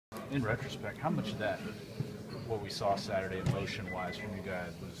In retrospect, how much of that, what we saw Saturday emotion-wise from you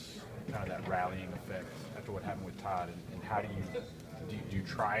guys, was kind of that rallying effect after what happened with Todd? And how do you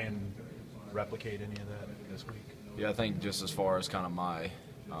try and replicate any of that this week? Yeah, I think just as far as kind of my,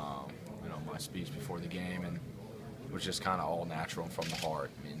 my speech before the game, and it was just kind of all natural and from the heart.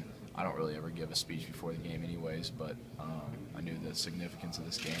 I mean, I don't really ever give a speech before the game anyways, but I knew the significance of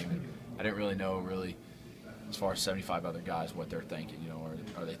this game, and I didn't really know as far as 75 other guys what they're thinking.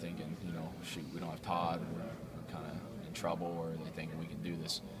 Are they thinking, shoot, we don't have Todd, we're kind of in trouble, or are they thinking we can do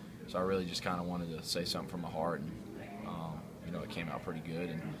this? So I really just kind of wanted to say something from my heart, and it came out pretty good,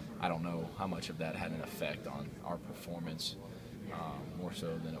 and I don't know how much of that had an effect on our performance, more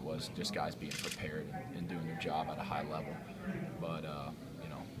so than it was just guys being prepared and doing their job at a high level. But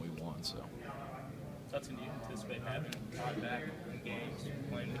we won, so. Hutson, do you anticipate having Todd back in games,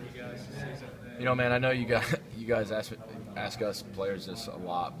 playing for you guys this season? Man, I know you guys ask us players this a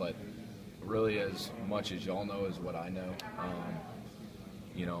lot, but really as much as y'all know is what I know.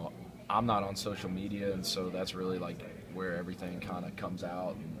 I'm not on social media, and so that's really like where everything kind of comes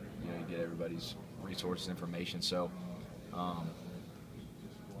out, and you get everybody's resources, information. So,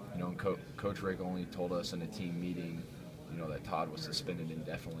 Coach Rick only told us in a team meeting, that Todd was suspended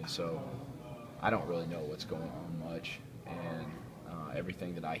indefinitely. So I don't really know what's going on much, and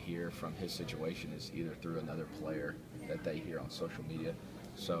everything that I hear from his situation is either through another player that they hear on social media.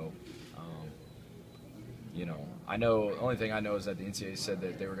 So, I know, the only thing I know is that the NCAA said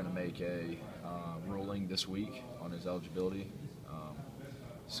that they were going to make a ruling this week on his eligibility.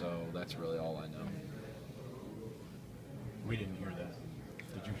 So that's really all I know. We didn't hear that.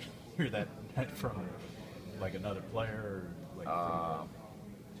 Did you hear that from like another player? Or like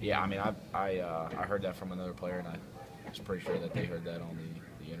yeah, I mean, I heard that from another player, and I was pretty sure that they heard that on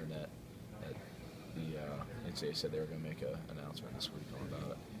the internet. That the NCAA said they were going to make an announcement this week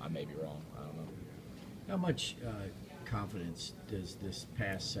about it. I may be wrong. I don't know. How much confidence does this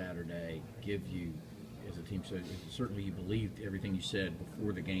past Saturday give you as a team? So certainly you believed everything you said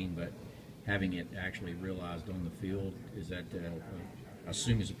before the game, but having it actually realized on the field, is that I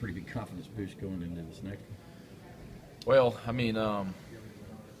assume is a pretty big confidence boost going into this next one? Well, I mean,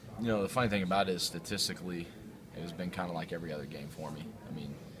 the funny thing about it is statistically it has been kind of like every other game for me. I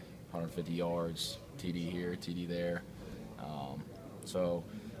mean, 150 yards, TD here, TD there. So,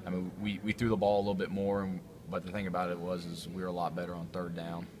 I mean, we threw the ball a little bit more, but the thing about it is we were a lot better on third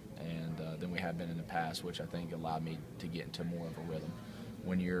down than we have been in the past, which I think allowed me to get into more of a rhythm.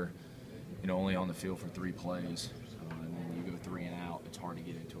 When you're, only on the field for 3 plays, and then you go 3 and out, it's hard to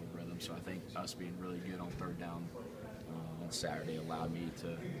get into a rhythm. So I think us being really good on third down on Saturday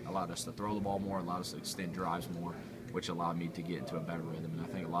allowed us to throw the ball more, allowed us to extend drives more, which allowed me to get into a better rhythm. And I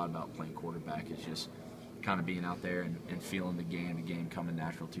think a lot about playing quarterback is just kind of being out there and feeling the game coming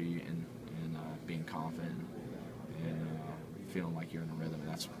natural to you, and being confident and feeling like you're in a rhythm. And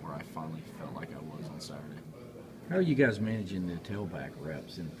that's where I finally felt like I was on Saturday. How are you guys managing the tailback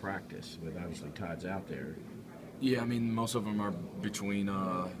reps in practice with obviously Todd's out there? Yeah, I mean, most of them are between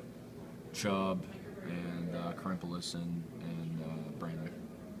Chubb and Krimpolis and Brandon.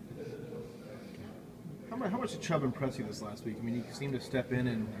 How much did Chubb impress you this last week? I mean, he seemed to step in,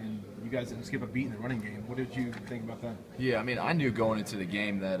 and you guys didn't skip a beat in the running game. What did you think about that? Yeah, I mean, I knew going into the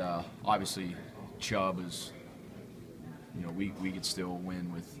game that obviously Chubb is, we could still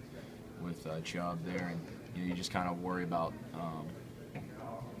win with Chubb there, and you just kind of worry about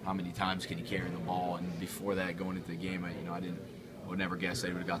how many times can he carry the ball. And before that, going into the game, I would never guess that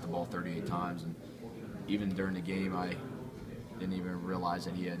he would have got the ball 38 times, and even during the game, I didn't even realize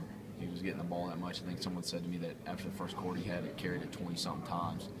that he was getting the ball that much. I think someone said to me that after the first quarter he had it carried it 20-something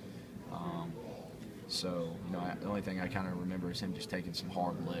times. So, the only thing I kind of remember is him just taking some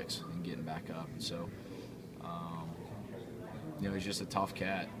hard licks and getting back up. And so, he's just a tough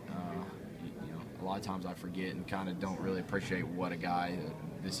cat. A lot of times I forget and kind of don't really appreciate what a guy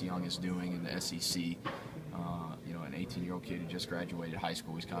this young is doing in the SEC. An 18-year-old kid who just graduated high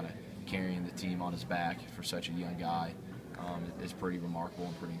school, he's kind of carrying the team on his back for such a young guy. It's pretty remarkable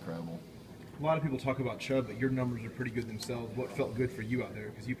and pretty incredible. A lot of people talk about Chubb, but your numbers are pretty good themselves. What felt good for you out there?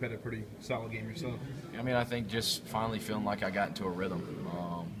 Because you've had a pretty solid game yourself. I mean, I think just finally feeling like I got into a rhythm.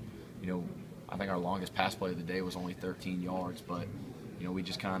 I think our longest pass play of the day was only 13 yards, but, we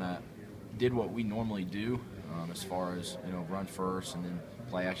just kind of did what we normally do as far as, run first and then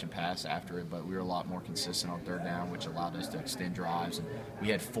play action pass after it, but we were a lot more consistent on third down, which allowed us to extend drives. And we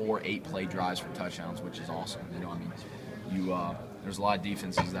had 4 8-play drives for touchdowns, which is awesome. There's a lot of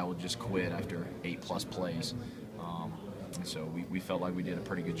defenses that will just quit after 8+ plays. And so we felt like we did a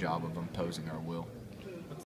pretty good job of imposing our will.